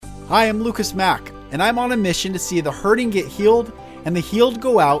Hi, I'm Lucas Mack, and I'm on a mission to see the hurting get healed and the healed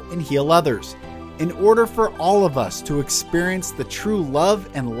go out and heal others, in order for all of us to experience the true love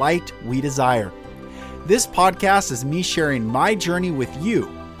and light we desire. This podcast is me sharing my journey with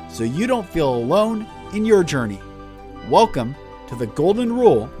you, so you don't feel alone in your journey. Welcome to the Golden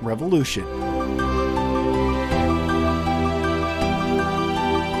Rule Revolution.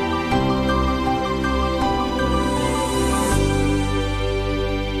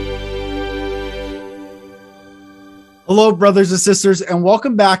 Hello, brothers and sisters, and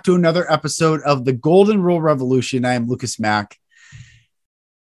welcome back to another episode of the Golden Rule Revolution. I am Lucas Mack.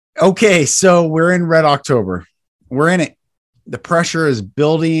 Okay, so we're in Red October. We're in it. The pressure is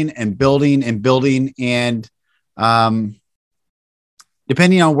building and building and building, and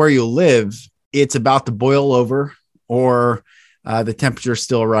depending on where you live, it's about to boil over, or the temperature is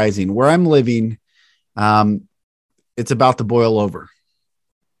still rising. Where I'm living, it's about to boil over,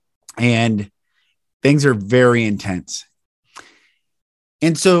 and things are very intense.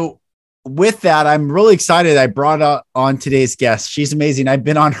 And so with that, I'm really excited. I brought on today's guest. She's amazing. I've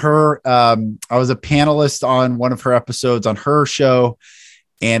been on her. I was a panelist on one of her episodes on her show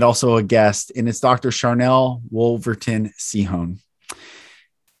and also a guest. And it's Dr. Sharnael Wolverton Sehon.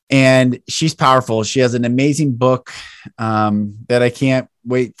 And she's powerful. She has an amazing book that I can't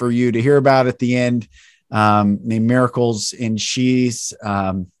wait for you to hear about at the end, named Miracles. And she's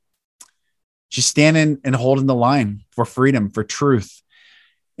standing and holding the line for freedom, for truth.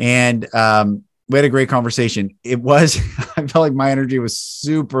 And we had a great conversation. I felt like my energy was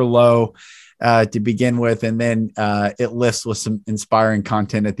super low to begin with. And then it lifts with some inspiring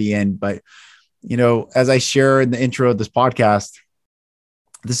content at the end. But, you know, as I share in the intro of this podcast,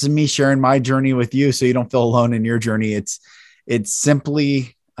 this is me sharing my journey with you, so you don't feel alone in your journey. It's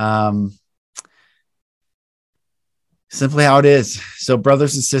simply how it is. So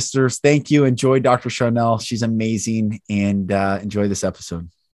brothers and sisters, thank you. Enjoy Dr. Sharnael. She's amazing, and enjoy this episode.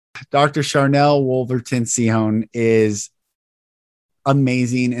 Dr. Sharnael Wolverton Sehon is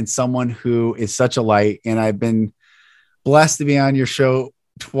amazing and someone who is such a light. And I've been blessed to be on your show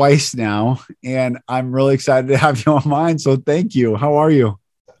twice now, and I'm really excited to have you on mine. So thank you. How are you?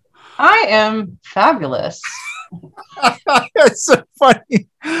 I am fabulous. That's so funny.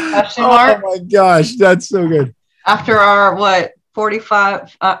 Oh my gosh, that's so good. After our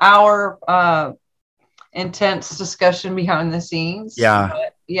 45 hour intense discussion behind the scenes. Yeah.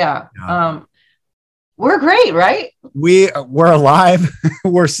 We're great, right? We're alive.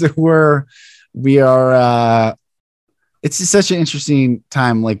 we are it's just such an interesting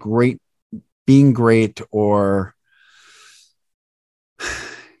time, like being great. Or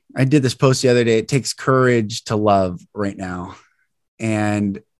I did this post the other day. It takes courage to love right now.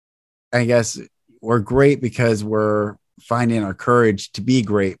 And I guess we're great because we're finding our courage to be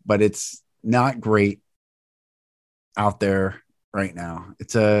great, but it's not great out there right now.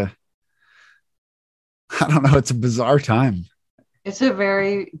 It's a bizarre time. It's a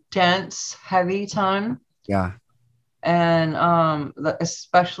very dense, heavy time. Yeah. And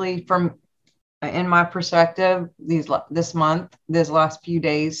especially in my perspective, these last few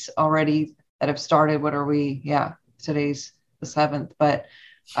days already that have started. What are we? Yeah. Today's the 7th, but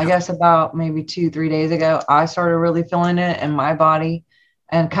I guess about maybe 2-3 days ago, I started really feeling it in my body,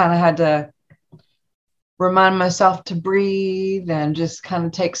 and kind of had to remind myself to breathe and just kind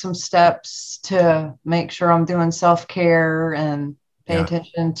of take some steps to make sure I'm doing self-care and pay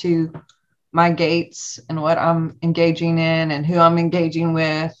attention to my gates and what I'm engaging in and who I'm engaging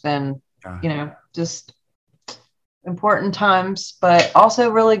with. And, just important times, but also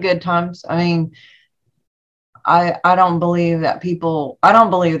really good times. I mean, I don't believe that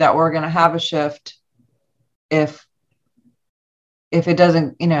we're going to have a shift if it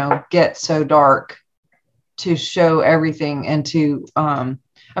doesn't, get so dark to show everything. And to,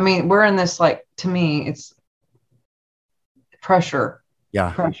 we're in this, to me, it's pressure.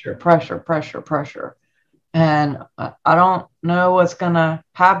 Yeah. Pressure. And I don't know what's going to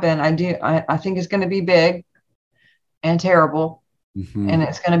happen. I think it's going to be big and terrible. Mm-hmm. And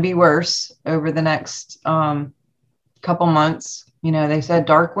it's going to be worse over the next couple months. They said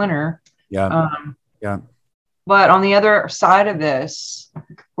dark winter. Yeah. But on the other side of this,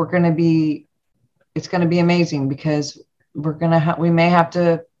 it's going to be amazing, because we may have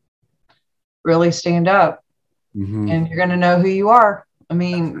to really stand up. Mm-hmm. And you're going to know who you are. I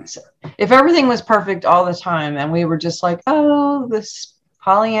mean, if everything was perfect all the time and we were just like, oh, this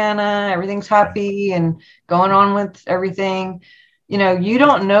Pollyanna, everything's happy and going on with everything, you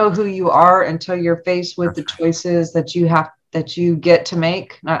don't know who you are until you're faced with the choices that you get to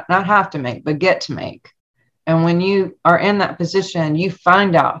make, not have to make, but get to make. And when you are in that position, you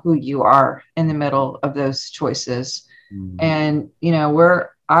find out who you are in the middle of those choices. And,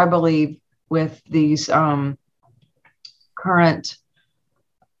 I believe with these current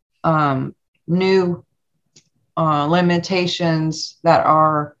new limitations that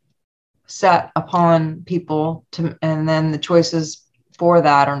are set upon people and then the choices for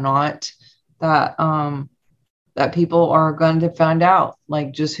that or not, that people are going to find out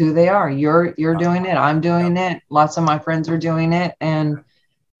like just who they are. You're doing it. I'm doing it. Lots of my friends are doing it. And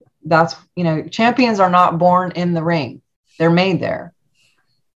that's, champions are not born in the ring. They're made there.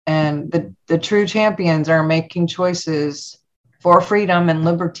 And the true champions are making choices for freedom and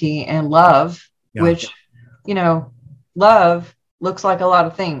liberty and love, which, love looks like a lot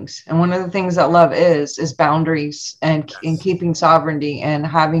of things. And one of the things that love is boundaries and keeping sovereignty and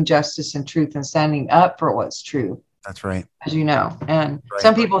having justice and truth and standing up for what's true. That's right. As you know, and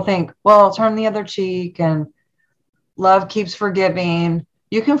some people think, well, turn the other cheek and love keeps forgiving.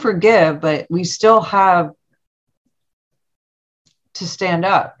 You can forgive, but we still have to stand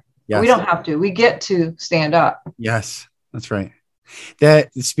up. Yes. We don't have to. We get to stand up. Yes, that's right.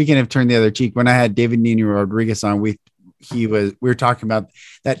 That speaking of turn the other cheek, when I had David Nino Rodriguez on, we were talking about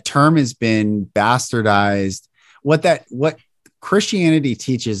that term has been bastardized. What Christianity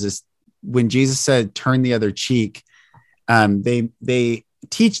teaches is when Jesus said turn the other cheek, they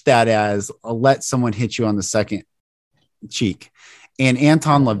teach that as let someone hit you on the second cheek. And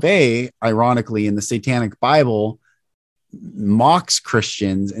Anton LaVey, ironically, in the Satanic Bible, mocks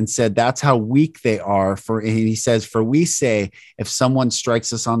Christians and said that's how weak they are. And he says, for we say, if someone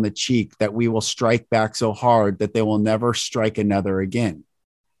strikes us on the cheek, that we will strike back so hard that they will never strike another again.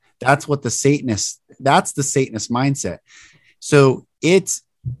 That's what the Satanist mindset. So the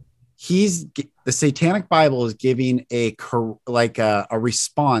Satanic Bible is giving a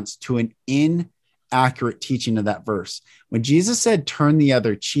response to an inaccurate teaching of that verse. When Jesus said, turn the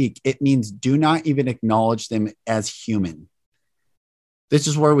other cheek, it means do not even acknowledge them as human. This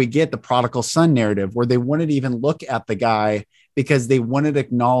is where we get the prodigal son narrative, where they wouldn't even look at the guy because they wouldn't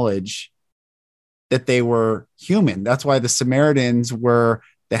acknowledge that they were human. That's why the Samaritans were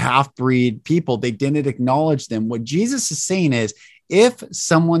the half-breed people. They didn't acknowledge them. What Jesus is saying is, if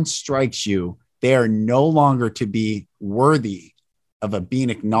someone strikes you, they are no longer to be worthy of being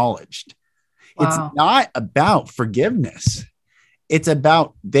acknowledged. Wow. It's not about forgiveness. It's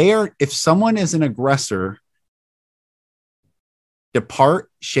about if someone is an aggressor, depart,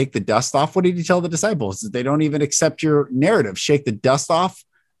 shake the dust off. What did he tell the disciples? They don't even accept your narrative. Shake the dust off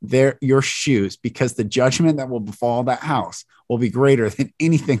your shoes, because the judgment that will befall that house will be greater than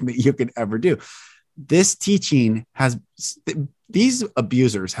anything that you could ever do. This teaching these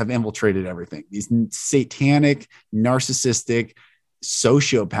abusers have infiltrated everything. These satanic, narcissistic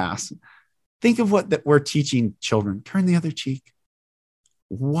sociopaths. Think of what that we're teaching children. Turn the other cheek.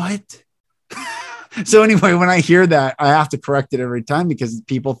 What? So anyway, when I hear that, I have to correct it every time, because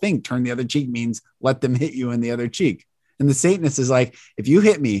people think turn the other cheek means let them hit you in the other cheek. And the Satanist is like, if you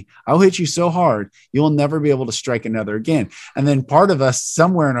hit me, I'll hit you so hard, you'll never be able to strike another again. And then part of us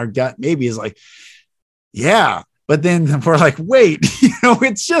somewhere in our gut maybe is like, yeah. But then we're like, wait,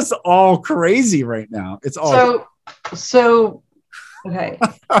 it's just all crazy right now. It's all so okay.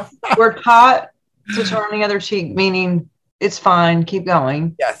 We're taught to turn the other cheek, meaning it's fine, keep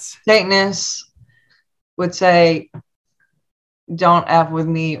going. Yes. Satanists would say, don't F with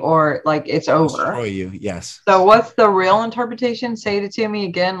me, or like it's over. Destroy you. Yes. So what's the real interpretation? Say it to me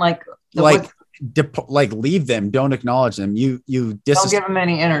again. Leave them. Don't acknowledge them. You don't give them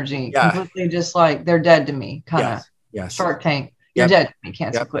any energy. Yeah. Completely just like they're dead to me. Kind of. Yes. Shark Tank. You're dead to me.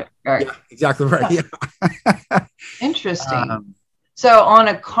 Cancel quick. All right. Yeah, exactly right. Yeah. Interesting. So on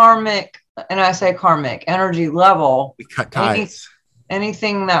a karmic, and I say karmic energy level, we cut ties.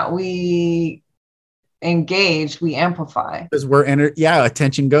 Anything that we engage, we amplify. Because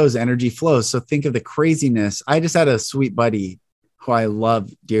attention goes, energy flows. So think of the craziness. I just had a sweet buddy who I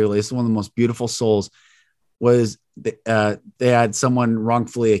love dearly. This is one of the most beautiful souls. They had someone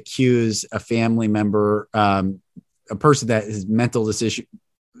wrongfully accuse a family member, a person that is mental decision.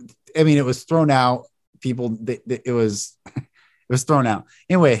 I mean, it was thrown out. It was thrown out.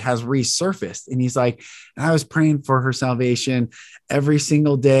 Anyway, it has resurfaced. And he's like, and I was praying for her salvation every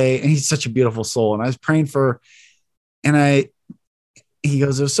single day. And he's such a beautiful soul. And I was praying for her. He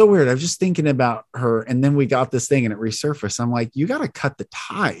goes, it was so weird. I was just thinking about her. And then we got this thing and it resurfaced. I'm like, you got to cut the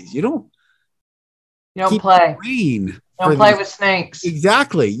ties. You don't play. Don't play with snakes.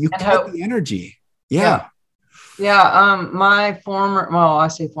 Exactly. You cut the energy. Yeah. My I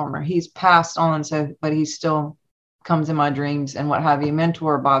say former, he's passed on. But he still comes in my dreams and what have you.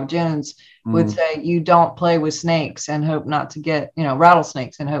 Mentor Bob Jones would say, you don't play with snakes and hope not to get,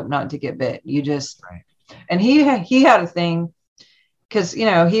 rattlesnakes and hope not to get bit. You just, right. And he had a thing, because,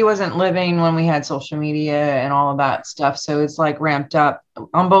 he wasn't living when we had social media and all of that stuff. So it's like ramped up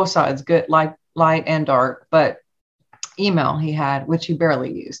on both sides, good, light and dark, but email he had, which he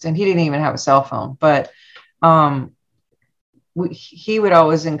barely used. And he didn't even have a cell phone, but, he would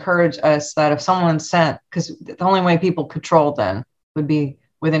always encourage us that if someone sent, because the only way people could troll then would be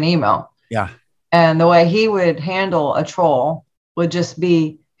with an email. Yeah. And the way he would handle a troll would just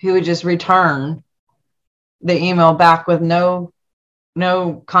be, he would just return the email back with no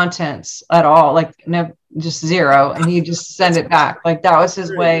contents at all, like no, just zero. And he just send it back. Like that was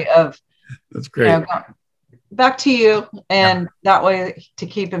his way of, that's great. Back to you. And that way to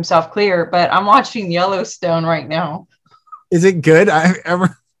keep himself clear. But I'm watching Yellowstone right now. Is it good?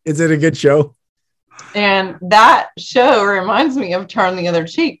 Is it a good show? And that show reminds me of Turn the Other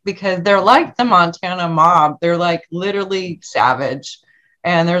Cheek, because they're like the Montana mob. They're like literally savage.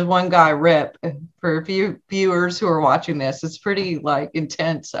 And there's one guy, Rip, for a few viewers who are watching this, it's pretty like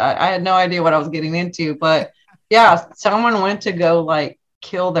intense. I had no idea what I was getting into, but yeah, someone went to go like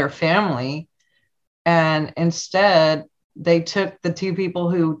kill their family. And instead they took the two people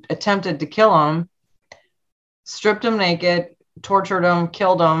who attempted to kill them, stripped them naked, tortured them,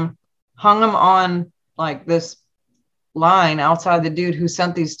 killed them, hung them on like this line outside the dude who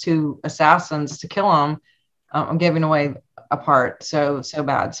sent these two assassins to kill them. I'm giving away a part, so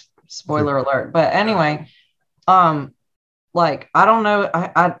bad. Spoiler alert. But anyway, like I don't know,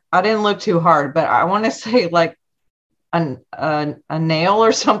 I didn't look too hard, but I want to say like a nail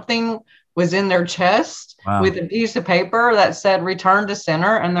or something was in their chest. Wow. With a piece of paper that said "Return to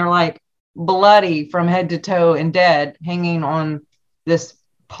Center," and they're like bloody from head to toe and dead, hanging on this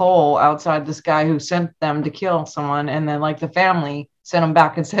pole outside this guy who sent them to kill someone. And then like the family sent them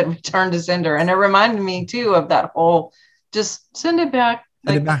back and said "Return to Sender." And it reminded me too of that whole, just send it back.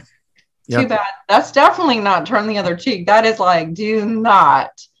 Send it back. Yep. Too bad. That's definitely not Turn the Other Cheek. That is like, do not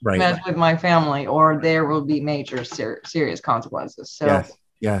mess with my family, or there will be major serious consequences. So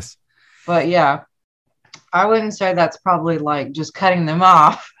yes. But yeah, I wouldn't say that's probably like just cutting them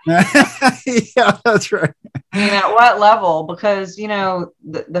off. Yeah, that's right. I mean, at what level? Because,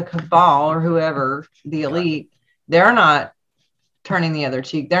 the cabal or whoever, the elite, they're not turning the other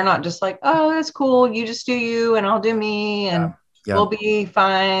cheek. They're not just like, oh, that's cool. You just do you and I'll do me and we'll be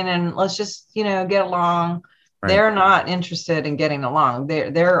fine. And let's just, get along. Right. They're not interested in getting along.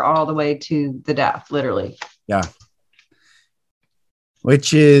 They're all the way to the death, literally. Yeah.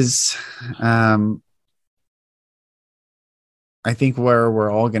 Which is, I think where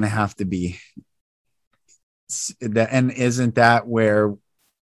we're all going to have to be. And isn't that where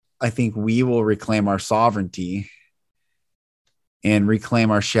I think we will reclaim our sovereignty and reclaim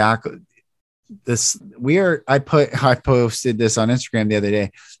our shackle? I posted this on Instagram the other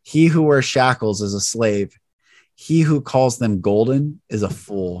day. He who wears shackles is a slave. He who calls them golden is a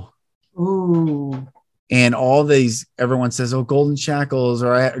fool. Ooh. And all these, everyone says, oh, golden shackles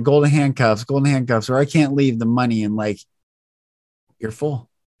or golden handcuffs, or I can't leave the money. And like, you're full,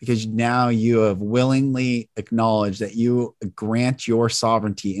 because now you have willingly acknowledged that you grant your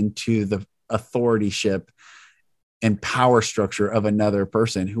sovereignty into the authorship and power structure of another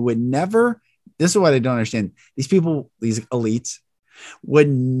person who would never, this is what I don't understand. These people, these elites would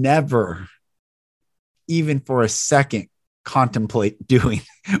never, even for a second, contemplate doing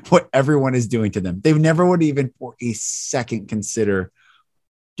what everyone is doing to them. They never would even for a second consider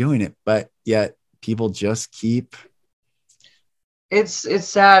doing it. But yet people just keep. It's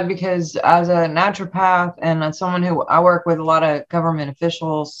sad, because as a naturopath and as someone who I work with a lot of government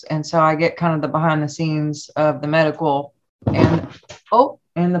officials, and so I get kind of the behind the scenes of the medical and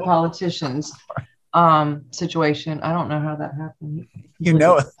the politicians situation. I don't know how that happened.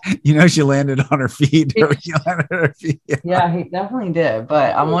 She landed on her feet. Yeah, he definitely did.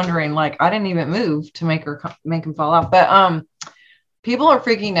 But I'm wondering, like, I didn't even move to make him fall off. But people are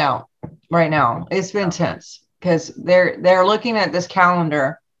freaking out right now. It's been tense. Because they're looking at this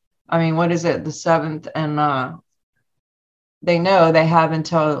calendar. I mean, what is it? The 7th, and they know they have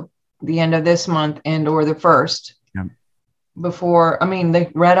until the end of this month or the 1st before. I mean,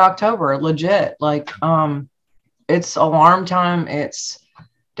 they read October, legit. Like, it's alarm time. It's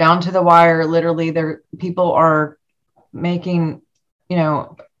down to the wire. Literally, people are making,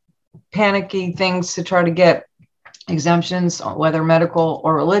 panicky things to try to get exemptions, whether medical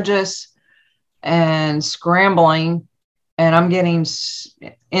or religious, and scrambling. And I'm getting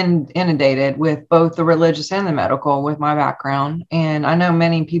inundated with both the religious and the medical with my background. And I know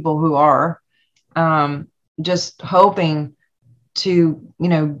many people who are just hoping to,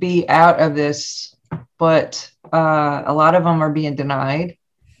 be out of this, but a lot of them are being denied.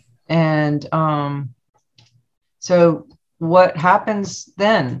 And so what happens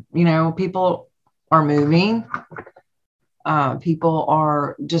then? People are moving. People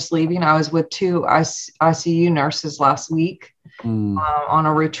are just leaving. I was with 2 ICU nurses last week on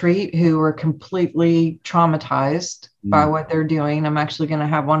a retreat who were completely traumatized by what they're doing. I'm actually going to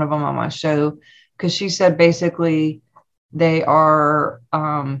have one of them on my show because she said basically they are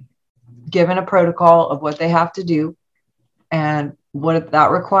given a protocol of what they have to do. And what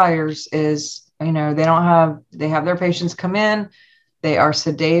that requires is, they have their patients come in, they are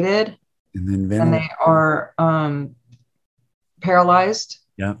sedated, and they are paralyzed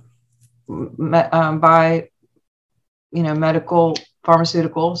by, medical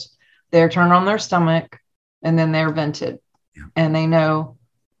pharmaceuticals. They're turned on their stomach and then they're vented. Yeah. And they know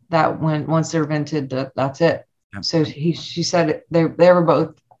that once they're vented, that's it. Yeah. So she said they were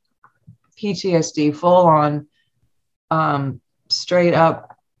both PTSD, full on, straight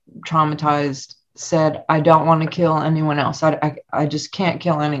up traumatized, said, I don't want to kill anyone else. I just can't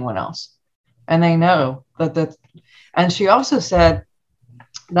kill anyone else. And they know that. And she also said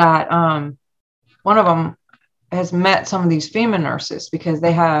that one of them has met some of these FEMA nurses because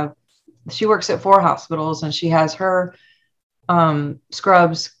she works at 4 hospitals and she has her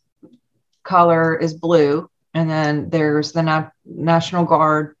scrubs color is blue. And then there's the National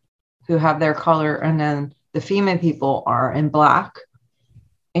Guard who have their color. And then the FEMA people are in black.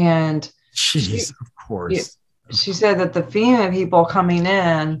 And of course. She said that the FEMA people coming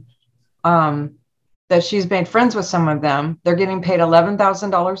in, that she's made friends with some of them. They're getting paid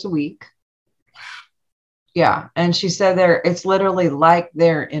 $11,000 a week. Yeah. And she said it's literally like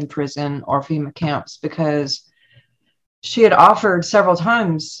they're in prison or FEMA camps, because she had offered several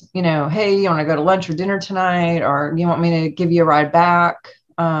times, hey, you want to go to lunch or dinner tonight? Or you want me to give you a ride back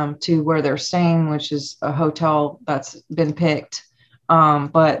to where they're staying, which is a hotel that's been picked.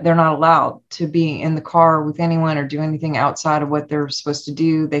 But they're not allowed to be in the car with anyone or do anything outside of what they're supposed to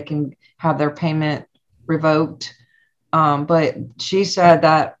do. They can have their payment revoked. But she said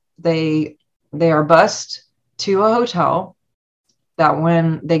that they are bused to a hotel, that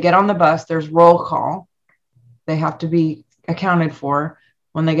when they get on the bus, there's roll call. They have to be accounted for.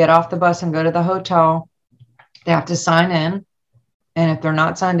 When they get off the bus and go to the hotel, they have to sign in. And if they're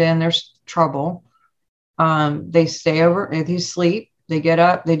not signed in, there's trouble. They stay over, if you sleep, they get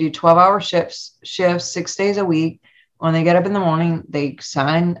up, they do 12-hour shifts 6 days a week. When they get up in the morning, they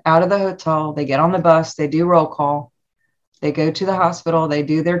sign out of the hotel, they get on the bus, they do roll call, they go to the hospital, they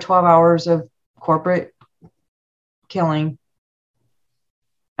do their 12 hours of corporate killing.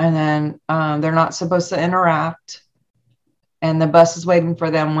 And then they're not supposed to interact. And the bus is waiting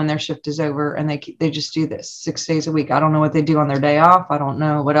for them when their shift is over. And they just do this 6 days a week. I don't know what they do on their day off. I don't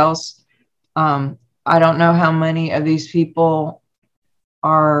know what else. I don't know how many of these people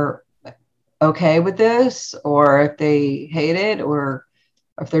are okay with this, or if they hate it, or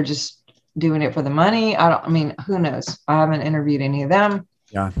if they're just doing it for the money. Who knows? I haven't interviewed any of them.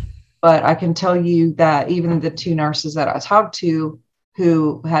 Yeah. But I can tell you that even the 2 nurses that I talked to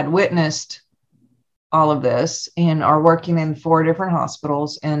who had witnessed all of this and are working in 4 different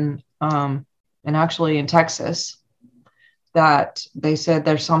hospitals and actually in Texas, that they said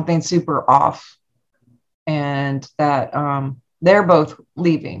there's something super off, and that they're both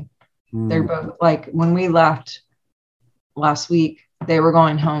leaving. They're both, like, when we left last week, they were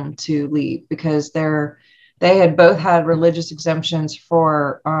going home to leave because they had both had religious exemptions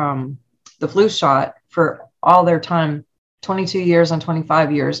for the flu shot for all their time, 22 years and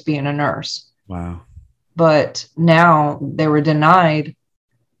 25 years being a nurse. Wow. But now they were denied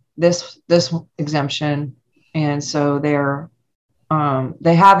this exemption. And so they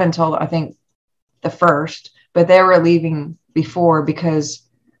have until, I think, the 1st, but they were leaving before because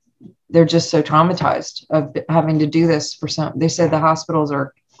they're just so traumatized of having to do this they said the hospitals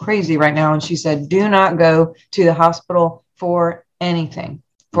are crazy right now. And she said, do not go to the hospital for anything,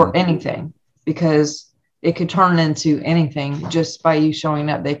 because it could turn into anything just by you showing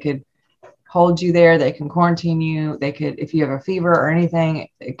up. They could hold you there. They can quarantine you. They could, if you have a fever or anything,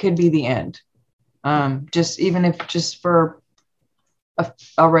 it could be the end. Just for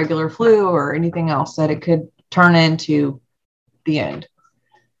a regular flu or anything else, that it could turn into the end.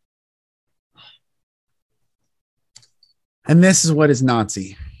 And this is what is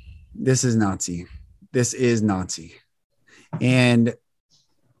Nazi. This is Nazi. And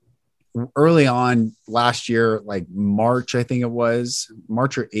early on last year, like March, I think it was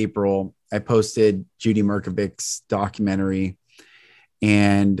March or April, I posted Judy Merkovich's documentary,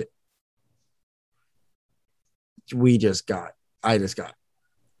 and we just got I just got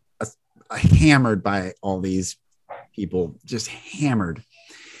hammered by all these people, just hammered.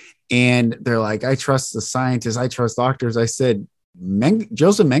 And they're like, I trust the scientists. I trust doctors. I said,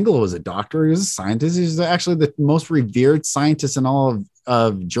 Joseph Mengele was a doctor. He was a scientist. He's actually the most revered scientist in all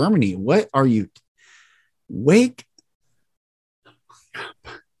of Germany. What are you? Wake up.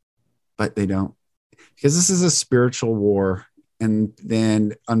 But they don't, because this is a spiritual war. And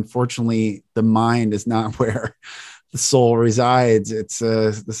then unfortunately, the mind is not where the soul resides. This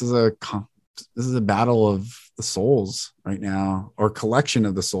is a battle of the souls right now, or collection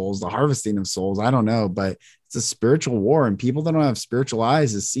of the souls, the harvesting of souls. I don't know, but it's a spiritual war, and people that don't have spiritual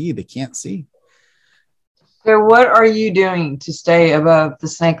eyes to see, they can't see. So what are you doing to stay above the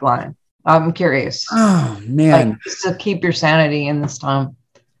snake line? I'm curious. Oh man, like, just to keep your sanity in this time.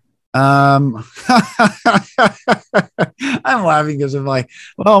 I'm laughing because I'm like,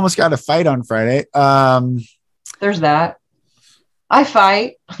 well, I almost got a fight on Friday. There's that. I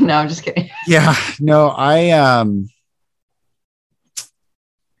fight. No, I'm just kidding. Yeah, no, I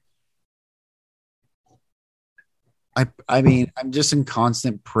mean, I'm just in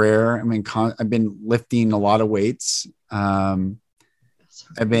constant prayer. I mean, I've been lifting a lot of weights. I'm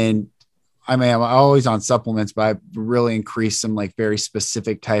always on supplements, but I've really increased some like very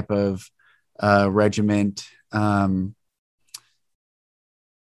specific type of regiment. I've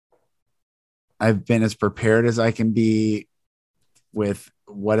been as prepared as I can be with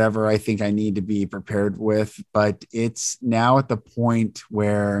whatever I think I need to be prepared with, but it's now at the point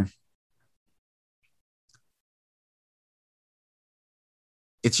where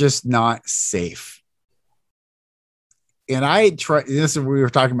it's just not safe. And I try this. We were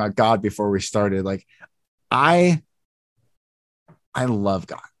talking about God before we started. Like, I love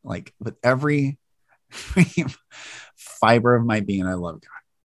God. Like, with every fiber of my being, I love God.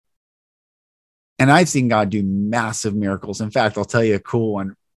 And I've seen God do massive miracles. In fact, I'll tell you a cool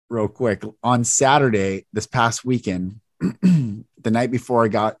one real quick. On Saturday, this past weekend, the night before I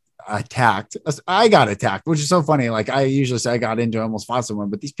got attacked, which is so funny. Like, I usually say I got into it, almost fought someone,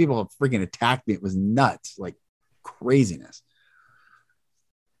 but these people have freaking attacked me. It was nuts, like craziness.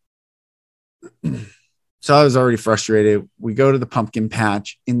 So I was already frustrated. We go to the pumpkin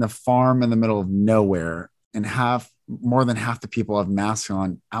patch in the farm in the middle of nowhere, and more than half the people have masks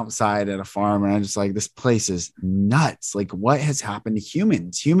on outside at a farm. And I'm just like, this place is nuts. Like, what has happened to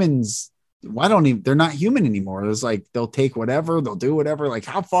humans? They're not human anymore. It's like, they'll take whatever, they'll do whatever. Like,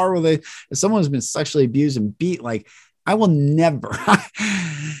 how far will they, if someone's been sexually abused and beat, like, I will never,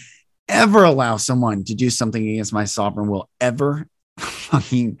 ever allow someone to do something against my sovereign will ever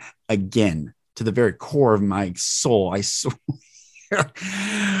fucking again, to the very core of my soul. I swear.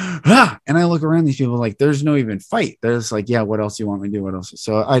 And I look around these people like, there's no even fight. There's like, yeah, what else do you want me to do? What else?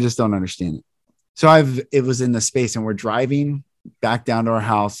 So I just don't understand it. So it was in the space, and we're driving back down to our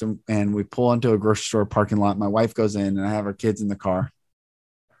house, and we pull into a grocery store parking lot. My wife goes in, and I have our kids in the car,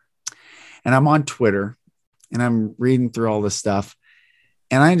 and I'm on Twitter, and I'm reading through all this stuff.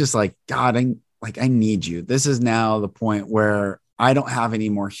 And I'm just like, God, I need you. This is now the point where I don't have any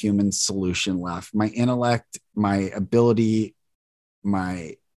more human solution left. My intellect, my ability,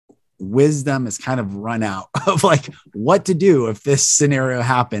 my wisdom is kind of run out of like what to do if this scenario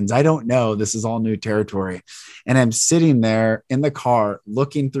happens. I don't know. This is all new territory. And I'm sitting there in the car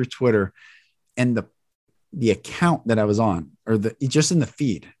looking through Twitter, and the account that I was on, or just in the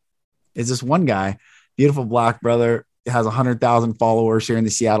feed, is this one guy, beautiful black brother, has 100,000 followers here in the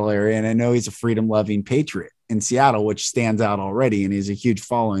Seattle area. And I know he's a freedom loving patriot in Seattle, which stands out already. And he's a huge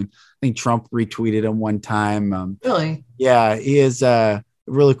following. I think Trump retweeted him one time. Really? Yeah, he is a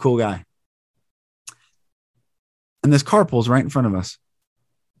really cool guy. And this car pulls right in front of us,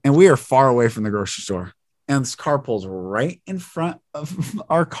 and we are far away from the grocery store. And this car pulls right in front of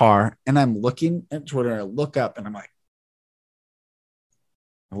our car. And I'm looking at Twitter, and I look up, and I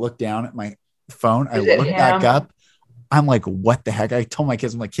look down at my phone. I look back up. I'm like, what the heck? I told my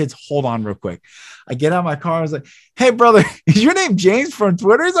kids, I'm like, kids, hold on real quick. I get out of my car. I was like, hey, brother, is your name James from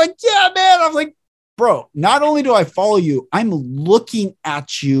Twitter? He's like, yeah, man. I was like, bro, not only do I follow you, I'm looking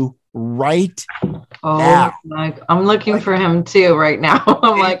at you right now. I'm looking for him too right now.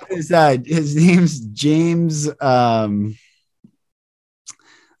 I'm like, his name's James.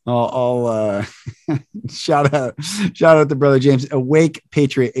 I'll shout out to brother James. Awake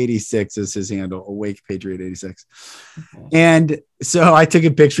Patriot 86 is his handle. Awake Patriot 86. Okay. And so I took a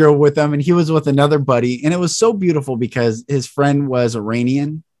picture with him, and he was with another buddy, and it was so beautiful because his friend was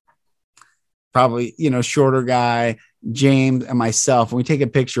Iranian, probably, shorter guy, James, and myself. And we take a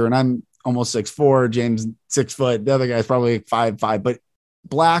picture, and I'm almost 6'4", James 6 foot. The other guy's probably 5'5", but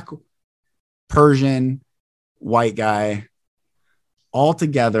black, Persian, white guy. all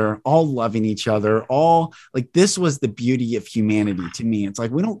together, all loving each other, all like this was the beauty of humanity to me. It's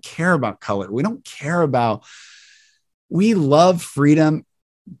like, we don't care about color. We don't care about, we love freedom,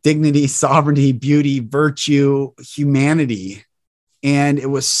 dignity, sovereignty, beauty, virtue, humanity. And it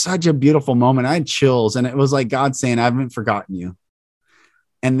was such a beautiful moment. I had chills, and it was like God saying, I haven't forgotten you.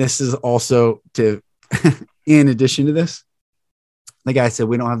 And this is also to, in addition to this, the guy said,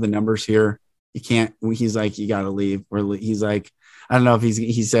 we don't have the numbers here. You can't, he's like, you got to leave. Or he's like, I don't know if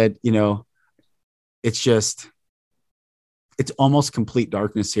he said, you know, it's almost complete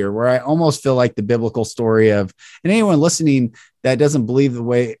darkness here, where I almost feel like the biblical story of, and anyone listening that doesn't believe the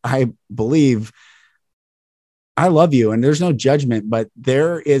way I believe, I love you and there's no judgment, but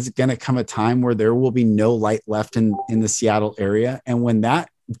there is going to come a time where there will be no light left in the Seattle area. And when that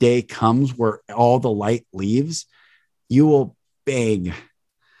day comes where all the light leaves, you will beg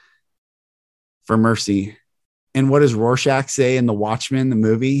for mercy. And what does Rorschach say in The Watchmen, the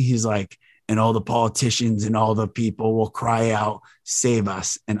movie? He's like, and all the politicians and all the people will cry out, save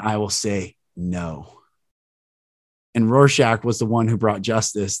us. And I will say, no. And Rorschach was the one who brought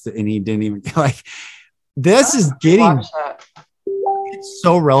justice, and he didn't even like, this is getting it's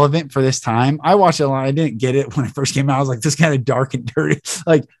so relevant for this time. I watched it a lot. I didn't get it when it first came out. I was like, this kind of dark and dirty.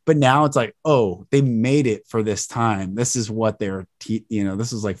 Like, but now it's like, oh, they made it for this time. This is what they're,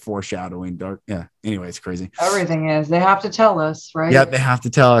 this is like foreshadowing dark. Yeah. Anyway, it's crazy. Everything is. They have to tell us, right? Yeah, they have to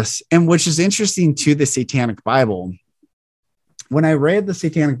tell us. And which is interesting to the Satanic Bible. When I read the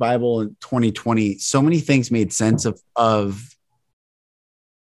Satanic Bible in 2020, so many things made sense of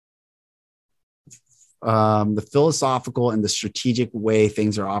the philosophical and the strategic way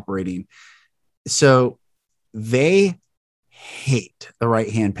things are operating. So they hate the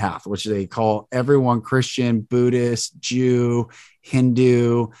right-hand path, which they call everyone Christian, Buddhist, Jew,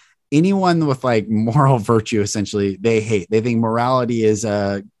 Hindu, anyone with like moral virtue, essentially, they hate. They think morality is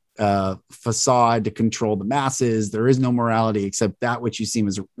a facade to control the masses. There is no morality except that which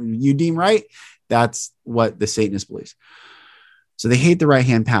you deem right. That's what the Satanist believes. So they hate the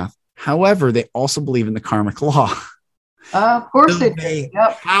right-hand path. However, they also believe in the karmic law. Of course So they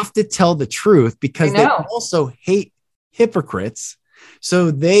have to tell the truth because they also hate hypocrites. So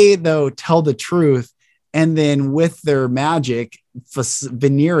they, though, tell the truth, and then with their magic,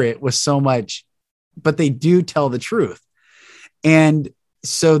 veneer it with so much, but they do tell the truth. And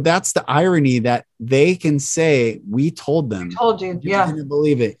so that's the irony, that they can say, we told them. I told you. Yeah. You didn't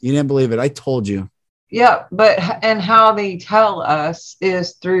believe it. You didn't believe it. I told you. Yeah, and how they tell us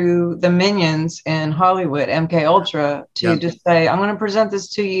is through the minions in Hollywood, MK Ultra, to just say, I'm going to present this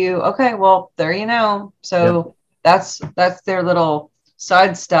to you. Okay, well, there you know. So that's their little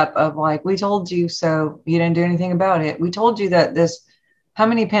sidestep of like, we told you, so you didn't do anything about it. We told you that how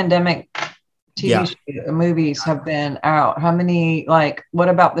many pandemic TV movies have been out? How many, like, what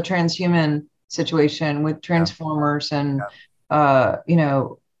about the transhuman situation with Transformers and,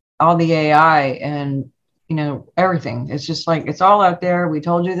 all the AI and, everything. It's just like, it's all out there. We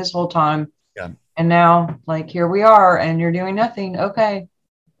told you this whole time. Yeah. And now, like, here we are and you're doing nothing. Okay.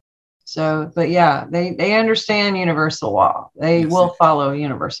 So, but yeah, they understand universal law. They will follow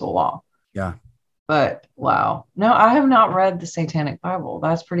universal law. Yeah. But wow. No, I have not read the Satanic Bible.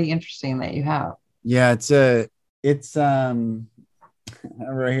 That's pretty interesting that you have. Yeah. It's right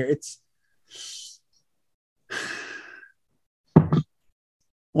here. It's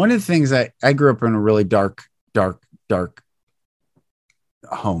one of the things I grew up in a really dark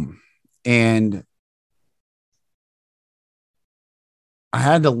home, and I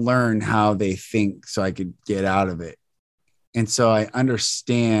had to learn how they think so I could get out of it. And so I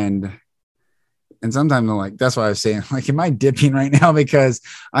understand. And sometimes I'm like, that's why I was saying, like, am I dipping right now? Because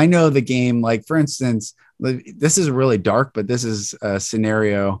I know the game, like, for instance, this is really dark, but this is a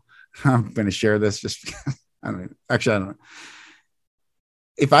scenario. I'm going to share this just because I don't know.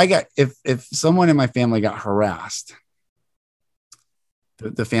 If someone in my family got harassed,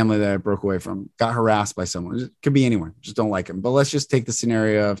 the family that I broke away from got harassed by someone, it could be anyone, just don't like them. But let's just take the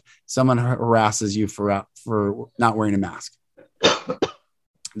scenario of someone harasses you for not wearing a mask.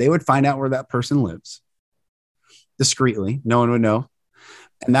 They would find out where that person lives discreetly. No one would know.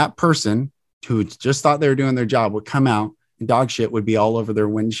 And that person who just thought they were doing their job would come out, and dog shit would be all over their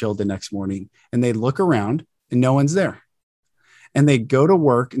windshield the next morning. And they'd look around and no one's there. And they'd go to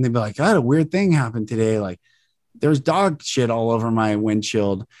work and they'd be like, I had a weird thing happen today. Like, there's dog shit all over my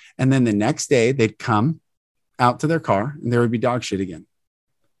windshield. And then the next day they'd come out to their car and there would be dog shit again.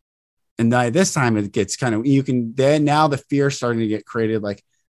 And by this time it gets kind of, now the fear starting to get created. Like,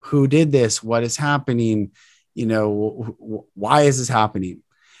 who did this? What is happening? Why is this happening?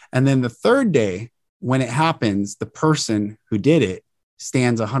 And then the third day when it happens, the person who did it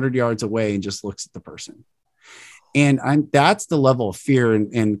stands 100 yards away and just looks at the person. And that's the level of fear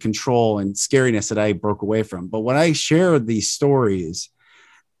and control and scariness that I broke away from. But when I share these stories,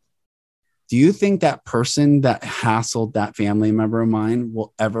 do you think that person that hassled that family member of mine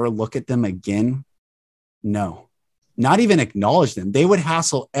will ever look at them again? No, not even acknowledge them. They would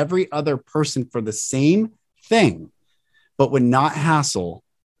hassle every other person for the same thing, but would not hassle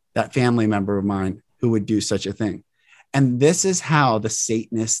that family member of mine who would do such a thing. And this is how the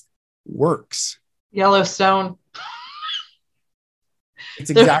Satanist works. Yellowstone. It's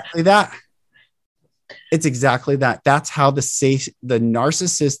exactly that. It's exactly that. That's how the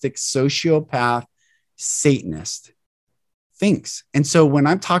narcissistic sociopath Satanist thinks. And so when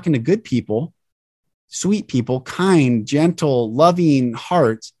I'm talking to good people, sweet people, kind, gentle, loving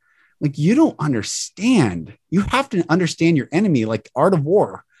hearts, like, you don't understand. You have to understand your enemy, like Art of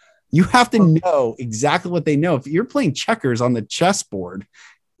War. You have to know exactly what they know. If you're playing checkers on the chessboard,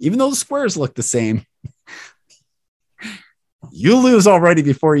 even though the squares look the same, you lose already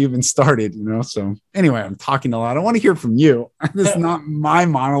before you even started, you know? So anyway, I'm talking a lot. I want to hear from you. This is not my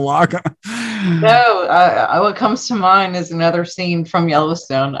monologue. No, what comes to mind is another scene from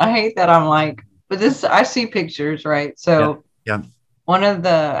Yellowstone. I hate that I'm like, but this, I see pictures, right? So yeah. One of the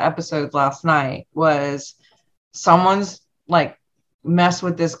episodes last night was someone's like messed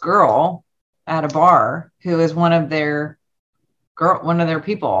with this girl at a bar who is one of their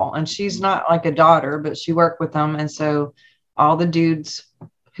people. And she's not like a daughter, but she worked with them. And so all the dudes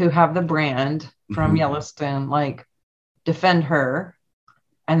who have the brand from Yellowstone, like, defend her.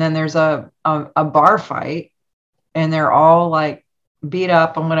 And then there's a bar fight and they're all like beat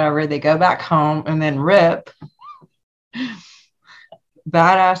up and whatever. They go back home and then Rip,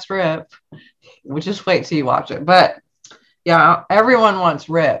 badass Rip, we'll just wait till you watch it. But yeah, everyone wants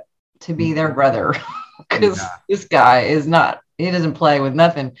Rip to be their brother because this guy is not, he doesn't play with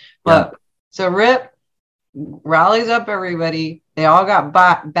nothing. But so Rip rallies up everybody. They all got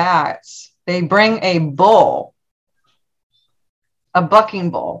bats. They bring a bull, a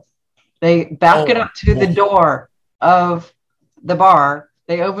bucking bull. They back it up to the door of the bar.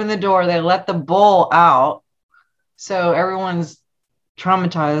 They open the door. They let the bull out. So everyone's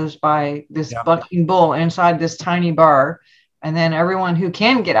traumatized by this bucking bull inside this tiny bar. And then everyone who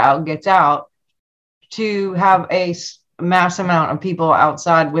can get out gets out, to have a mass amount of people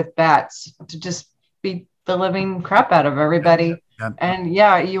outside with bats to just beat the living crap out of everybody. And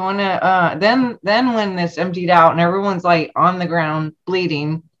you want to then when this emptied out and everyone's like on the ground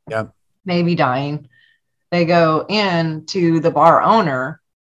bleeding, maybe dying, they go in to the bar owner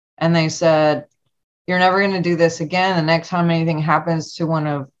and they said, "You're never going to do this again. The next time anything happens to one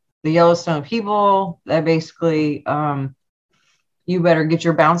of the Yellowstone people, that basically you better get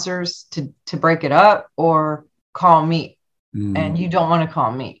your bouncers to break it up or call me." And you don't want to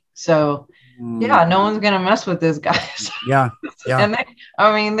call me. So no one's going to mess with this guy. And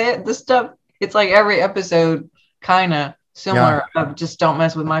the stuff, it's like every episode kind of similar of just don't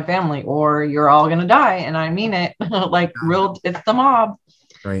mess with my family or you're all going to die. And I mean it like real, it's the mob.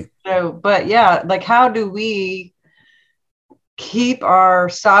 Right. So, but like, how do we keep our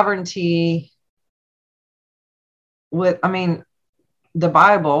sovereignty with, the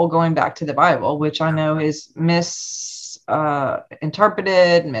Bible, going back to the Bible, which I know is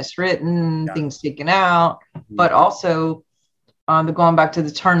interpreted, miswritten, things taken out, but also the going back to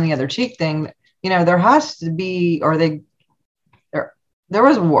the turn the other cheek thing, there has to be, or there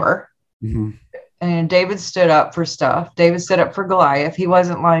was war. And David stood up for stuff. David stood up for Goliath. He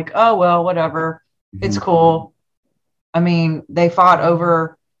wasn't like, oh, well, whatever. It's cool. They fought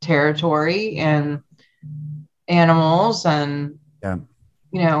over territory and animals and,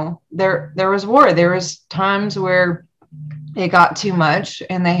 there was war. There was times where it got too much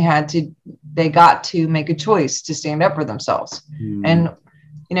and they got to make a choice to stand up for themselves. And,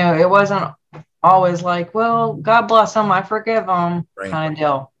 it wasn't always like, well, God bless them, I forgive them kind of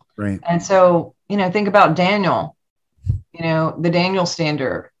deal. Right. And so, think about Daniel, the Daniel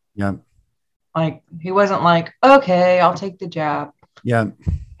standard. Yeah. Like, he wasn't like, okay, I'll take the jab. Yeah.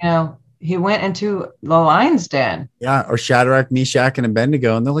 He went into the lion's den. Yeah. Or Shadrach, Meshach, and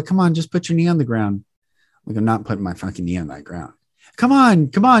Abednego. And they're like, come on, just put your knee on the ground. Like, I'm not putting my fucking knee on that ground. Come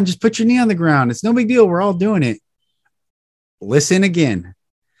on, just put your knee on the ground. It's no big deal. We're all doing it. Listen again.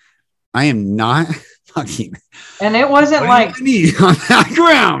 I am not fucking. And it wasn't like knee on that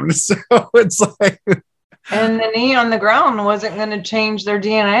ground. So it's like. And the knee on the ground wasn't going to change their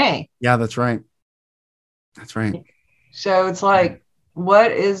DNA. Yeah, that's right. That's right. So it's like,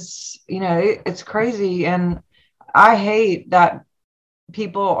 what is, it's crazy. And I hate that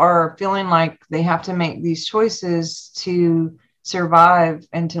people are feeling like they have to make these choices to survive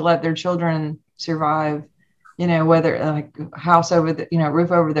and to let their children survive, whether like house over the,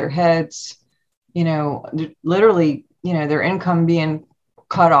 roof over their heads, literally, their income being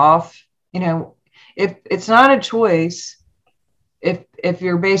cut off, if it's not a choice, if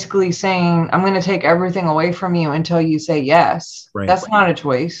you're basically saying, I'm going to take everything away from you until you say yes, Right. That's not a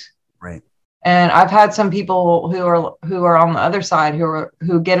choice. Right. And I've had some people who are on the other side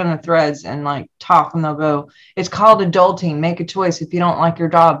who get in the threads and like talk, and they'll go, it's called adulting. Make a choice. If you don't like your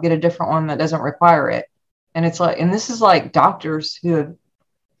job, get a different one that doesn't require it. And it's like, and this is like doctors who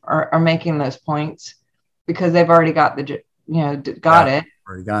are making those points because they've already got it.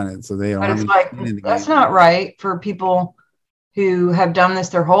 Already got it. So they don't. But it's like, that's not right for people who have done this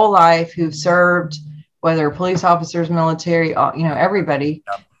their whole life, who've served, whether police officers, military, everybody.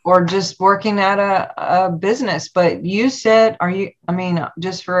 Yep. Or just working at a business. But you said,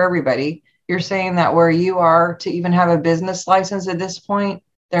 just for everybody, you're saying that where you are to even have a business license at this point,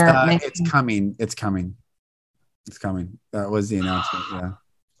 it's coming. That was the announcement. Yeah.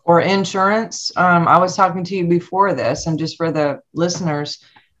 Or insurance. I was talking to you before this, and just for the listeners,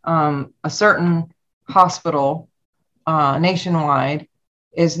 a certain hospital nationwide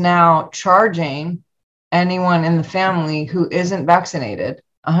is now charging anyone in the family who isn't vaccinated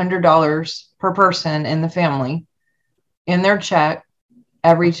 $100 per person in the family in their check,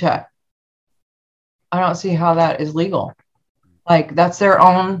 every check. I don't see how that is legal. Like, that's their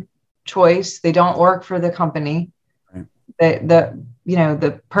own choice. They don't work for the company. Right.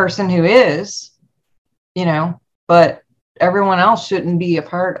 The person who is, but everyone else shouldn't be a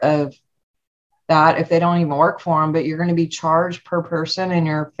part of that if they don't even work for them. But you're going to be charged per person in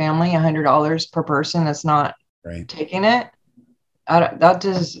your family $100 per person that's not taking it. That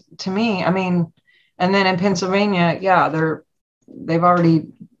does, to me, and then in Pennsylvania, they've already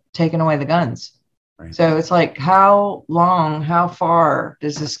taken away the guns. Right. So it's like, how far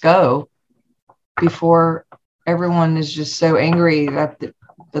does this go before everyone is just so angry that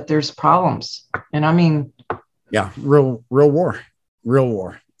there's problems? And real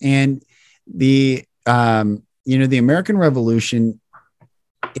war. And the, the American Revolution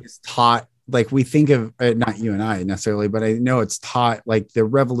is taught, like, we think of not you and I necessarily, but I know it's taught like the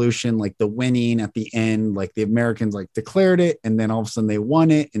revolution, like the winning at the end, like the Americans like declared it, and then all of a sudden they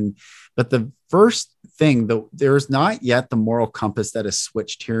won it. But the first thing, though, there's not yet the moral compass that has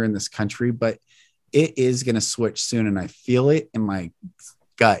switched here in this country, but it is going to switch soon. And I feel it in my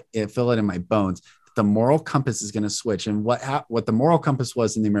gut. I feel it in my bones. The moral compass is going to switch. And what the moral compass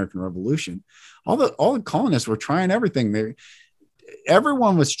was in the American Revolution, all the colonists were trying everything.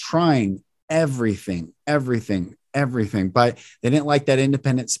 Everyone was trying everything, but they didn't like that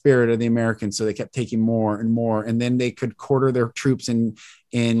independent spirit of the Americans. So they kept taking more and more, and then they could quarter their troops in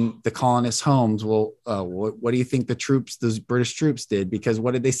the colonists' homes. Well, what do you think those British troops did? Because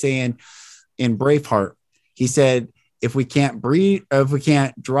what did they say in Braveheart? He said, if we can't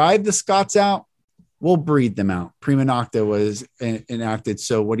drive the Scots out, we'll breed them out. Prima nocta was enacted.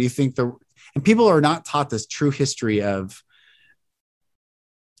 So what do you think and people are not taught this true history of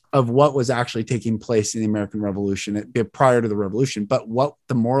what was actually taking place in the American Revolution prior to the revolution. But what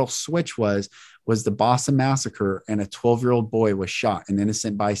the moral switch was the Boston Massacre, and a 12-year-old boy was shot. An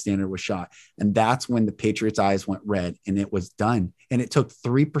innocent bystander was shot. And that's when the Patriots' eyes went red, and it was done. And it took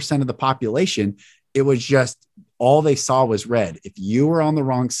 3% of the population. It was just, all they saw was red. If you were on the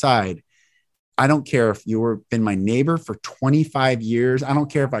wrong side, I don't care if been my neighbor for 25 years. I don't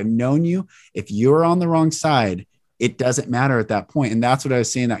care if I've known you. If you're on the wrong side, it doesn't matter at that point. And that's what I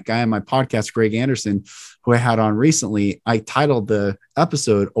was saying. That guy on my podcast, Greg Anderson, who I had on recently, I titled the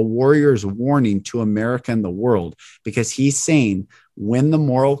episode "A Warrior's Warning to America and the World," because he's saying when the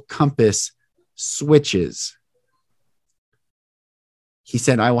moral compass switches, he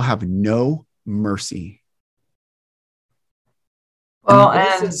said, I will have no mercy. Well,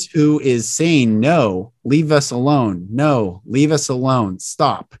 and this is who is saying, no, leave us alone. No, leave us alone.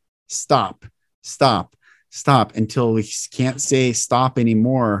 Stop, until we can't say stop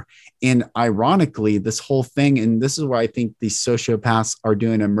anymore. And ironically, this whole thing, and this is why I think these sociopaths are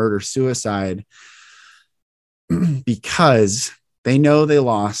doing a murder-suicide, because they know they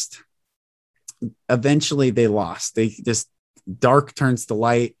lost. Eventually they lost. They just, dark turns to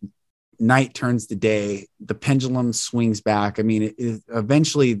light, night turns to day, the pendulum swings back.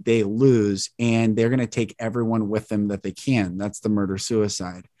 Eventually they lose, and they're going to take everyone with them that they can. That's the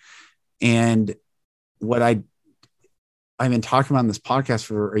murder-suicide. And what I've been talking about on this podcast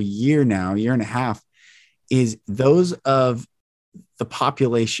for a year now, a year and a half, is those of the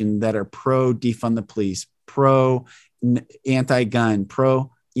population that are pro defund the police, pro anti-gun,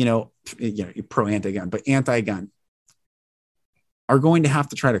 pro anti-gun, but anti-gun. are going to have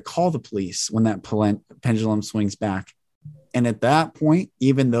to try to call the police when that pendulum swings back. And at that point,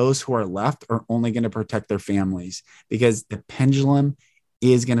 even those who are left are only going to protect their families, because the pendulum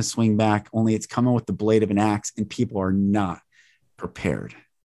is going to swing back, only it's coming with the blade of an axe, and people are not prepared.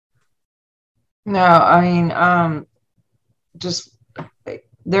 No, I mean, just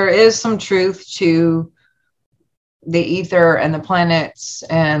there is some truth to the ether and the planets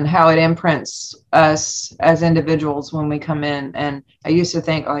and how it imprints us as individuals when we come in. And I used to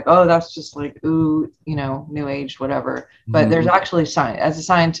think like, oh, that's just like, ooh, you know, new age, whatever. But there's actually science. As a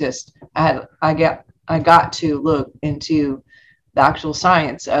scientist, I got to look into the actual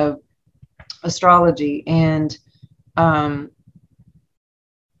science of astrology. And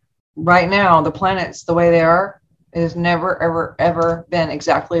right now, the planets, the way they are, is never, ever, ever been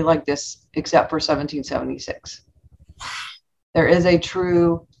exactly like this, except for 1776. There is a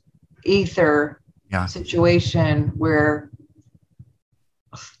true ether situation where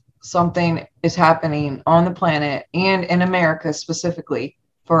something is happening on the planet and in America specifically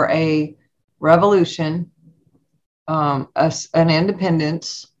for a revolution, an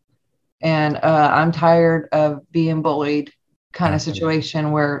independence. And I'm tired of being bullied kind of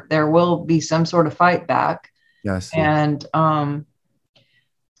situation where there will be some sort of fight back. Yes. And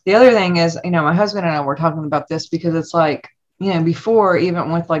the other thing is, you know, my husband and I were talking about this because it's like, you know, before,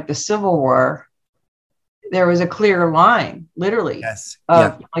 even with like the Civil War, there was a clear line, literally. Yes.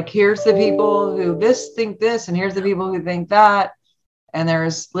 Like, here's the people who think this, and here's the people who think that. And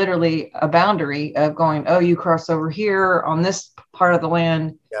there's literally a boundary of going, oh, you cross over here on this part of the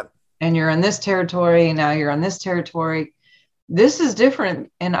land, and you're in this territory, and now you're on this territory. This is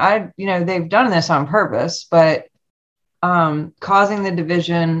different. And they've done this on purpose, but causing the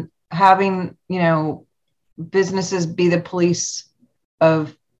division, having, you know, businesses be the police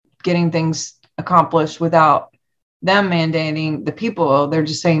of getting things accomplished without them mandating the people. They're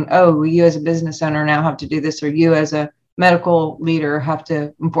just saying, oh, you as a business owner now have to do this, or you as a medical leader have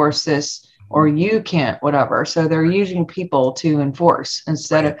to enforce this, or you can't, whatever. So they're using people to enforce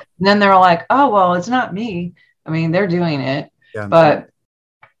instead of, and then they're like, oh, well, it's not me. I mean, they're doing it. Yeah. But,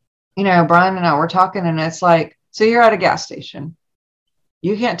 you know, Brian and I were talking, and it's like, so you're at a gas station.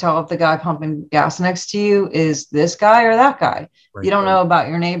 You can't tell if the guy pumping gas next to you is this guy or that guy. Right. You don't know about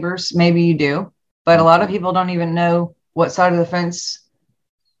your neighbors. Maybe you do, but a lot of people don't even know what side of the fence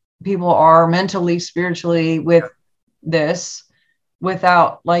people are mentally, spiritually with this,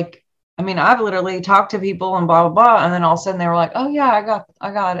 without like, I mean, I've literally talked to people and blah, blah, blah. And then all of a sudden they were like, oh yeah,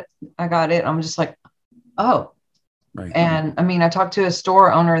 I got it. I'm just like, oh. Right. And I mean, I talked to a store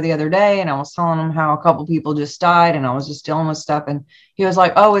owner the other day, and I was telling him how a couple people just died, and I was just dealing with stuff. And he was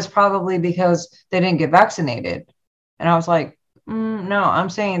like, oh, it's probably because they didn't get vaccinated. And I was like, no, I'm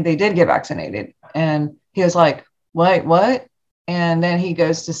saying they did get vaccinated. And he was like, wait, what? And then he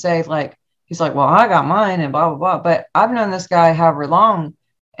goes to say, like, he's like, well, I got mine and blah, blah, blah. But I've known this guy however long,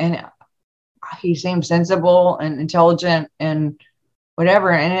 and he seemed sensible and intelligent and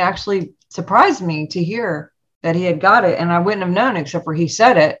whatever. And it actually surprised me to hear that he had got it, and I wouldn't have known except for he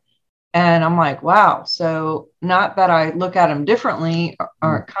said it. And I'm like, wow. So not that I look at him differently,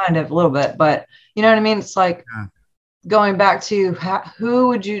 or kind of a little bit, but you know what I mean? It's like going back to who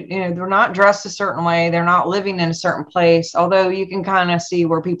would you know, they're not dressed a certain way. They're not living in a certain place, although you can kind of see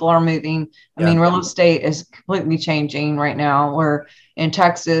where people are moving. I mean, real estate is completely changing right now. Where in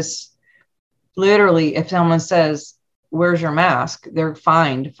Texas, literally, if someone says, where's your mask? They're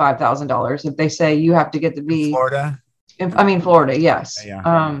fined $5,000 if they say you have to get the V. Florida. Florida, yes.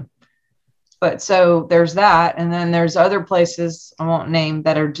 Yeah. But so there's that, and then there's other places I won't name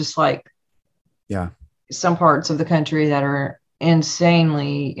that are just like, some parts of the country that are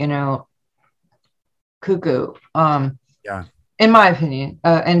insanely, you know, cuckoo. In my opinion,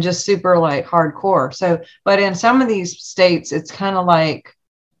 and just super like hardcore. So, but in some of these states, it's kind of like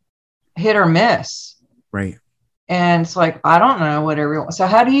hit or miss. Right. And it's like, I don't know what everyone. So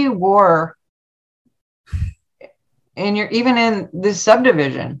how do you war in even in this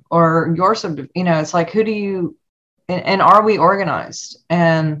subdivision or your subdivision? You know, it's like, who do you, and are we organized?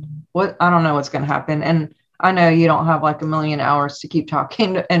 And what, I don't know what's going to happen. And I know you don't have like a million hours to keep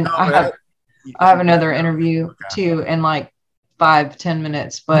talking. And no, I have another interview too in like 5-10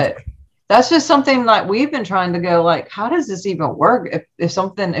 minutes, but that's just something like we've been trying to go like, how does this even work?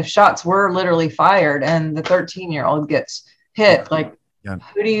 If shots were literally fired and the 13-year-old gets hit, like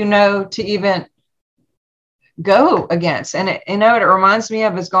who do you know to even go against? And it, you know what it reminds me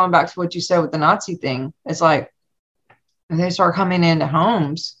of is going back to what you said with the Nazi thing. It's like, if they start coming into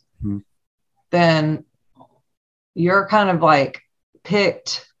homes, then you're kind of like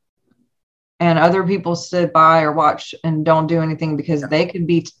picked and other people sit by or watch and don't do anything because they could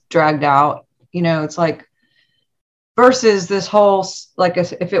be dragged out. You know, it's like, versus this whole, like,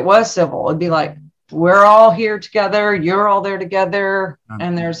 if it was civil, it'd be like, we're all here together, you're all there together.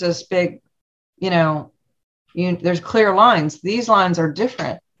 And there's this big, you know, there's clear lines. These lines are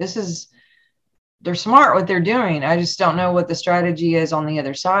different. They're smart what they're doing. I just don't know what the strategy is on the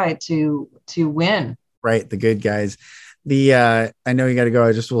other side to win. Right. The good guys. I know you got to go.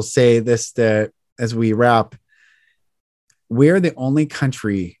 I just will say this, that as we wrap, we're the only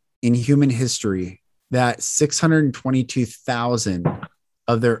country in human history that 622,000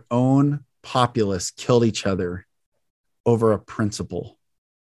 of their own populace killed each other over a principle.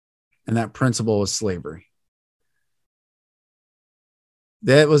 And that principle was slavery.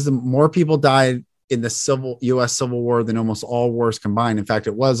 That was more people died in the U.S. Civil War than almost all wars combined. In fact,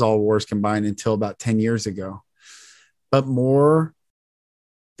 it was all wars combined until about 10 years ago. But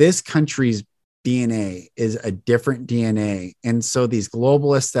this country's DNA is a different DNA. And so these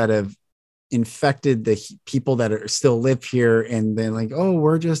globalists that have infected the people that still live here, and they're like,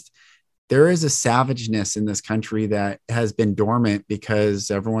 oh, there is a savageness in this country that has been dormant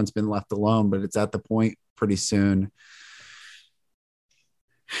because everyone's been left alone, but it's at the point pretty soon.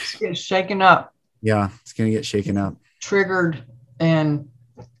 It's shaken up. Yeah, it's going to get shaken up. Triggered and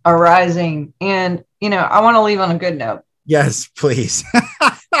arising. And, you know, I want to leave on a good note. Yes, please.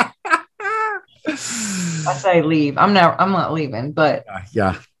 I say leave. I'm not leaving, but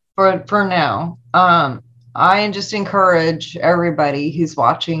yeah. For now, I just encourage everybody who's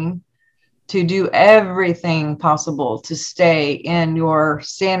watching to do everything possible to stay in your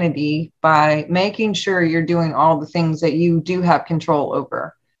sanity by making sure you're doing all the things that you do have control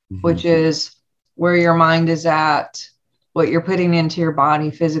over, which is where your mind is at, what you're putting into your body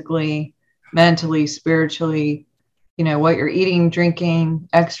physically, mentally, spiritually, you know, what you're eating, drinking,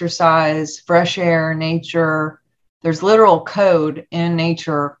 exercise, fresh air, nature. There's literal code in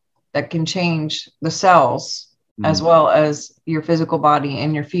nature that can change the cells as well as your physical body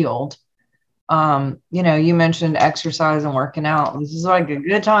in your field. You know, you mentioned exercise and working out. This is like a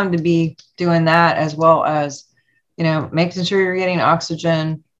good time to be doing that, as well as, you know, making sure you're getting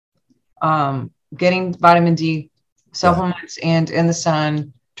oxygen, getting vitamin D supplements and in the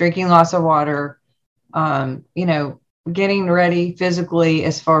sun, drinking lots of water, you know, getting ready physically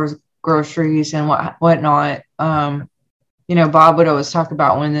as far as groceries and whatnot. You know, Bob would always talk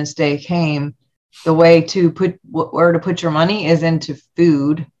about when this day came, the way to where to put your money is into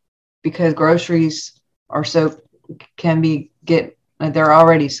food, because groceries are they're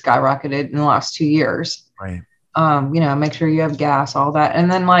already skyrocketed in the last 2 years. Right. You know, make sure you have gas, all that. And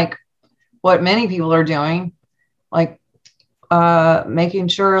then like what many people are doing, like making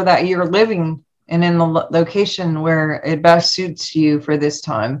sure that you're living and in the location where it best suits you for this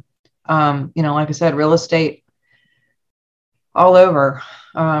time. You know, like I said, real estate all over.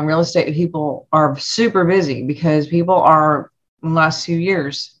 Real estate people are super busy because people are in the last 2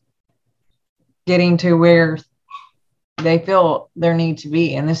 years getting to where they feel their need to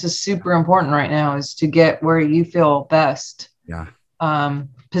be. And this is super important right now, is to get where you feel best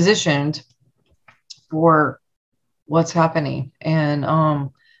positioned for what's happening.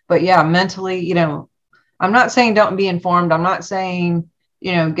 And, but yeah, mentally, you know, I'm not saying don't be informed. I'm not saying,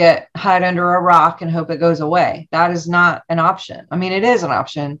 you know, hide under a rock and hope it goes away. That is not an option. I mean, it is an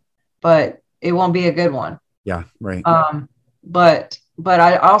option, but it won't be a good one. Yeah. Right. But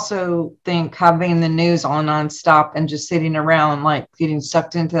I also think having the news on nonstop and just sitting around, like getting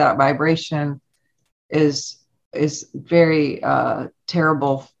sucked into that vibration is very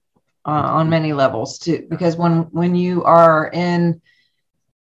terrible on many levels too, because when you are in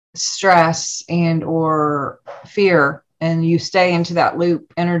stress and or fear and you stay into that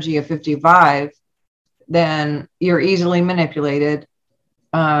loop energy of 55, then you're easily manipulated.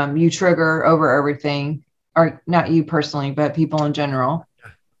 You trigger over everything, or not you personally, but people in general.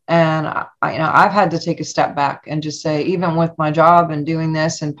 And you know, I've had to take a step back and just say, even with my job and doing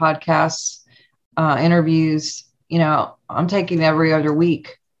this and podcasts, interviews, you know, I'm taking every other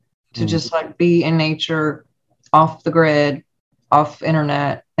week to just like be in nature, off the grid, off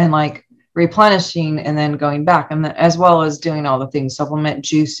internet, and like replenishing and then going back, and as well as doing all the things, supplement,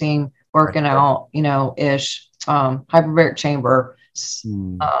 juicing, working out, you know, hyperbaric chamber,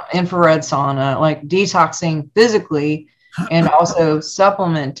 infrared sauna, like detoxing physically and also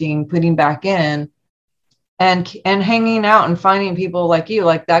supplementing, putting back in, and hanging out and finding people like you.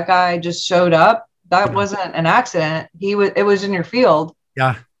 Like that guy just showed up. That wasn't an accident. It was in your field.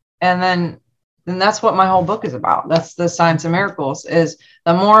 Yeah. And then that's what my whole book is about. That's the science of miracles, is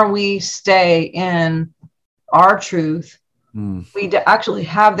the more we stay in our truth, We actually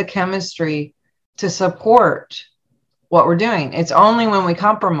have the chemistry to support what we're doing. It's only when we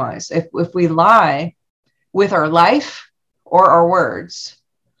compromise, if we lie with our life or our words.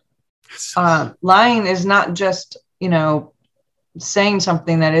 Lying is not just, saying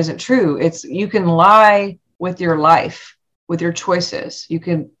something that isn't true. It's, you can lie with your life, with your choices. You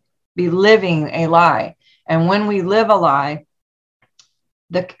can be living a lie. And when we live a lie,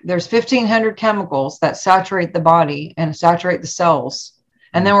 there's 1,500 chemicals that saturate the body and saturate the cells.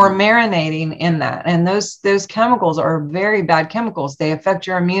 And then we're marinating in that. And those chemicals are very bad chemicals. They affect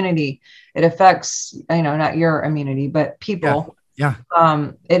your immunity. It affects, not your immunity, but people. Yeah.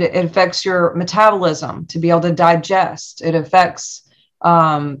 It affects your metabolism to be able to digest. It affects,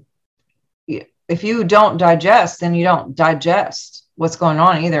 if you don't digest, then you don't digest what's going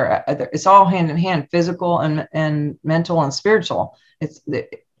on either. It's all hand in hand, physical and mental and spiritual.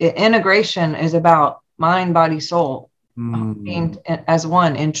 Integration is about mind, body, soul being as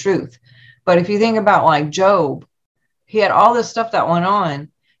one in truth. But if you think about like Job, he had all this stuff that went on,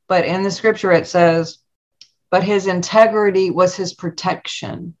 but in the scripture it says, but his integrity was his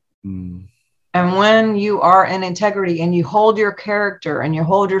protection. And when you are in integrity and you hold your character and you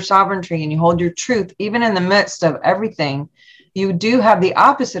hold your sovereignty and you hold your truth, even in the midst of everything, you do have the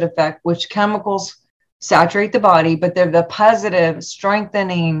opposite effect, which chemicals saturate the body, but they're the positive,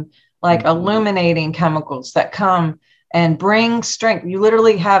 strengthening, like illuminating chemicals that come and bring strength. You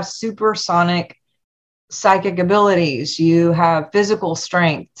literally have supersonic psychic abilities. You have physical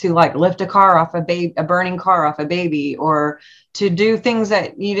strength to like lift a car off a burning car off a baby, or to do things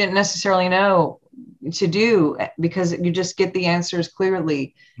that you didn't necessarily know to do because you just get the answers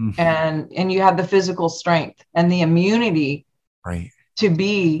clearly. And you have the physical strength and the immunity to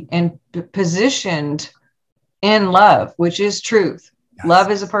be positioned in love, which is truth.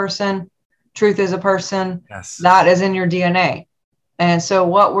 Love is a person. Truth is a person. That is in your DNA. And so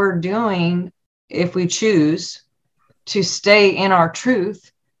what we're doing, if we choose to stay in our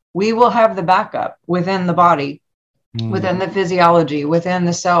truth, we will have the backup within the body, within the physiology, within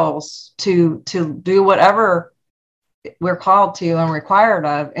the cells to do whatever we're called to and required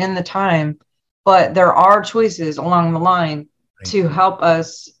of in the time. But there are choices along the line to help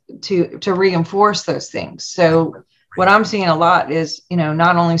us to reinforce those things. So what I'm seeing a lot is,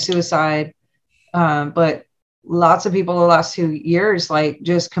 not only suicide, but lots of people the last 2 years, like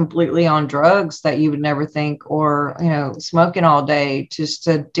just completely on drugs that you would never think, or, smoking all day just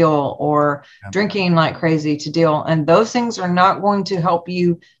to deal, or drinking like crazy to deal. And those things are not going to help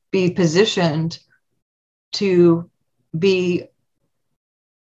you be positioned to do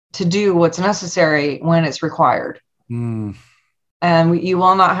what's necessary when it's required. And you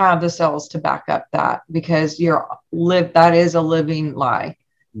will not have the cells to back up that, because that is a living lie.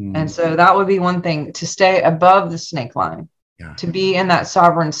 And so that would be one thing, to stay above the snake line, to be in that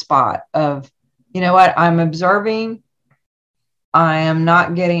sovereign spot of, what, I'm observing. I am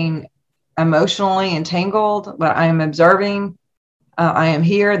not getting emotionally entangled, but I am observing. I am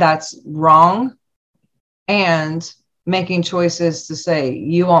here. That's wrong. And making choices to say,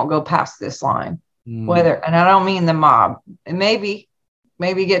 you won't go past this line. And I don't mean the mob, and maybe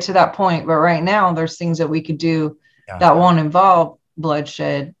get to that point, but right now there's things that we could do that won't involve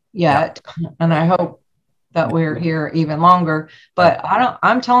bloodshed yet. And I hope that we're here even longer, but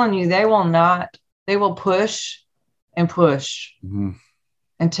I'm telling you, they will push and push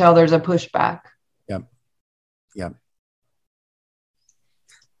until there's a pushback. Yep.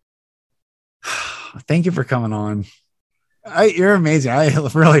 Thank you for coming on. You're amazing. I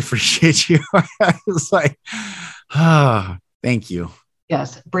really appreciate you. I was like, thank you.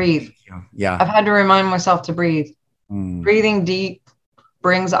 Yes. Breathe. Yeah. I've had to remind myself to breathe. Breathing deep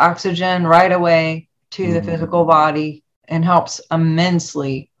brings oxygen right away to the physical body and helps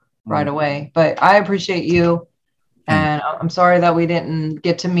immensely right away. But I appreciate you. And I'm sorry that we didn't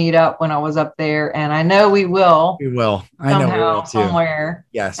get to meet up when I was up there. And I know we will. We will. I know we will too. Somewhere.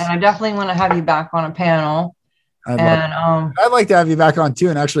 Yes. And I definitely want to have you back on a panel. I'd like to have you back on too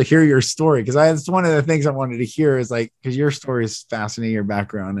and actually hear your story, because that's one of the things I wanted to hear, is like, because your story is fascinating, your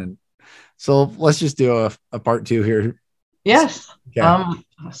background. And so let's just do a part 2 here. Yes. Okay.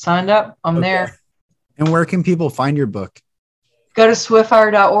 Signed up. I'm there. And where can people find your book? Go to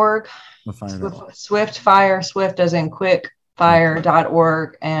swiftfire.org. Swiftfire, Swift as in quick,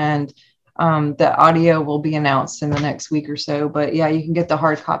 fire.org. And the audio will be announced in the next week or so. But yeah, you can get the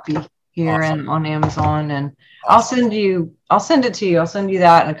hard copy here and on Amazon. And I'll send it to you. I'll send you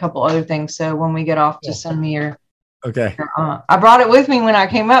that and a couple other things. So when we get off, just send me your. Okay. I brought it with me when I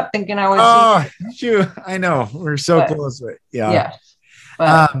came up, thinking I would. Oh, shoot. I know. We're so close. Yeah.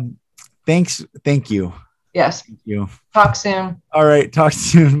 Yeah. Thanks. Thank you. Yes. Thank you. Talk soon. All right. Talk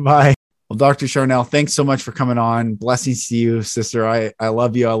soon. Bye. Well, Dr. Sharnael, thanks so much for coming on. Blessings to you, sister. I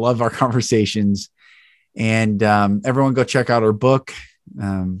love you. I love our conversations. And everyone go check out her book.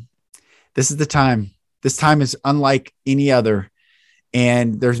 This is the time. This time is unlike any other.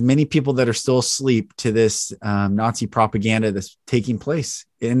 And there's many people that are still asleep to this Nazi propaganda that's taking place.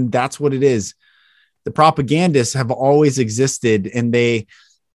 And that's what it is. The propagandists have always existed, and they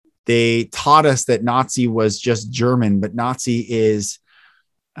taught us that Nazi was just German, but Nazi is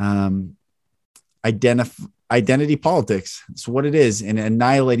identity politics. It's what it is, and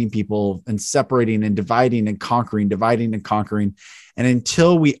annihilating people and separating and dividing and conquering, dividing and conquering. And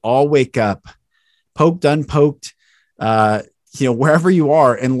until we all wake up, poked, unpoked, wherever you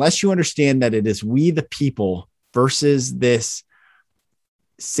are, unless you understand that it is we the people versus this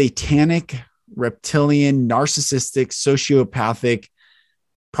satanic, reptilian, narcissistic, sociopathic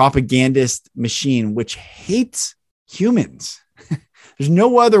propagandist machine, which hates humans. There's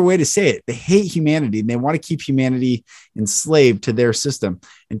no other way to say it. They hate humanity, and they want to keep humanity enslaved to their system.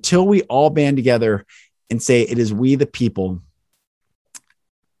 Until we all band together and say it is we the people,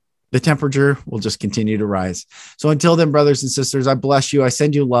 the temperature will just continue to rise. So until then, brothers and sisters, I bless you. I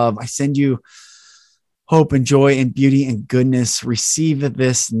send you love. I send you hope and joy and beauty and goodness. Receive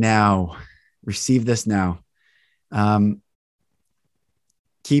this now. Receive this now.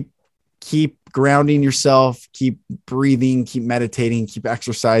 Keep grounding yourself, keep breathing, keep meditating, keep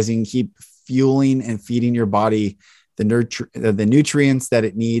exercising, keep fueling and feeding your body the nutrients that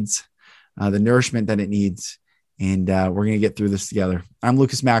it needs, the nourishment that it needs. And we're going to get through this together. I'm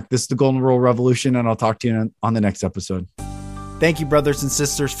Lucas Mack. This is the Golden Rule Revolution, and I'll talk to you on the next episode. Thank you, brothers and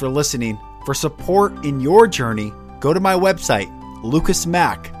sisters, for listening. For support in your journey, go to my website,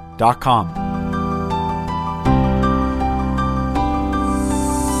 lucasmack.com.